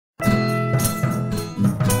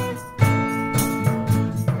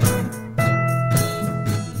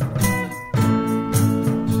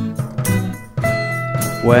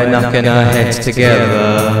We're knocking our heads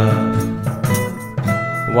together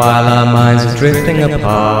while our minds are drifting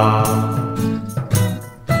apart.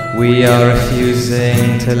 We are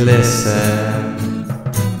refusing to listen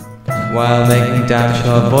while making damn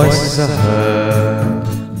sure voices are heard.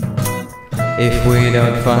 If we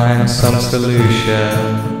don't find some solution,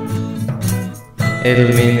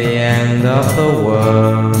 it'll mean the end of the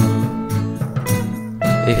world.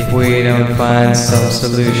 If we don't find some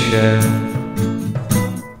solution,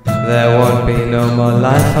 there won't be no more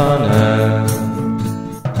life on earth.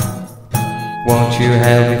 Won't you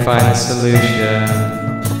help me find a solution?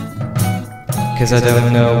 'Cause I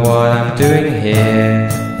don't know what I'm doing here.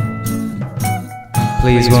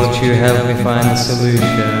 Please won't you help me find a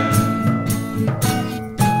solution?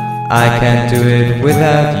 I can't do it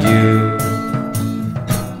without you.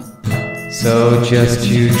 So just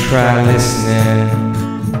you try listening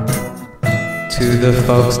to the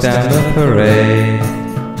folks down the parade.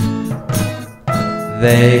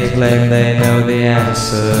 They claim they know the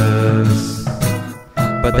answers,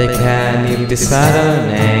 but they can't even decide our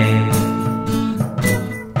name.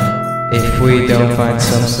 If we don't find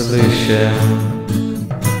some solution,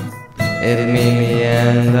 it'll mean the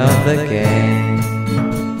end of the game.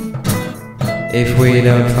 If we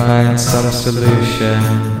don't find some solution,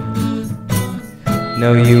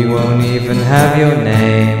 no, you won't even have your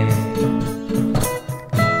name.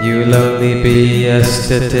 You'll only be a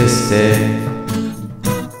statistic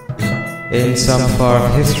in some far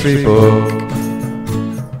history book.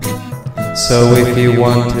 So if you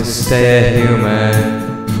want to stay a human,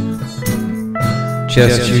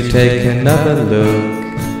 just you take another look.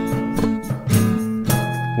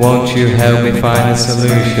 Won't you help me find a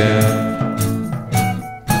solution?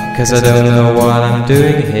 'Cause I don't know what I'm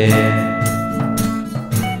doing here.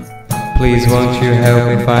 Please won't you help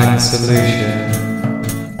me find a solution?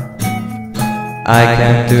 I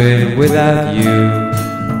can't do it without you.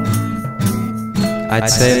 I'd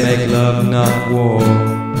say make love, not war.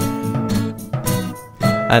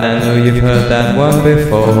 And I know you've heard that one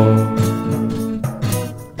before,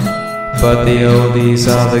 but the oldies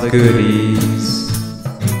are the goodies,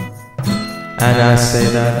 and I say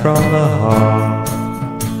that from the heart.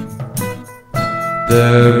 The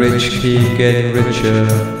rich keep getting richer,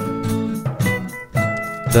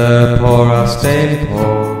 the poor are staying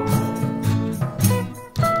poor.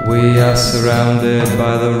 We are surrounded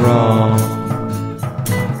by the wrong,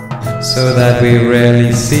 so that we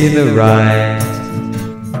rarely see the right.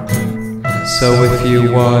 So if you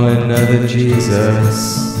want another Jesus,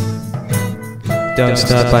 don't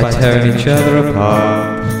start by tearing each other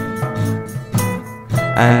apart.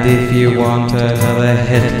 And if you want another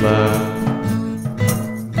Hitler,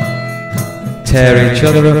 tear each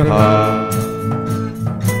other apart.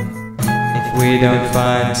 If we don't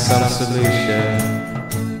find some solution,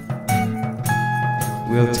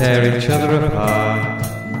 we'll tear each other apart.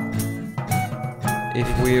 If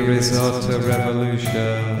we resort to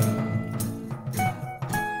revolution,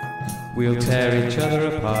 we'll tear each other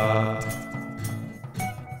apart.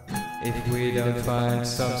 If we don't find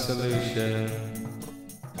some solution,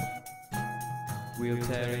 we'll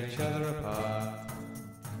tear each other apart.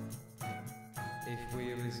 If we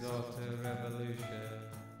resort to revolution.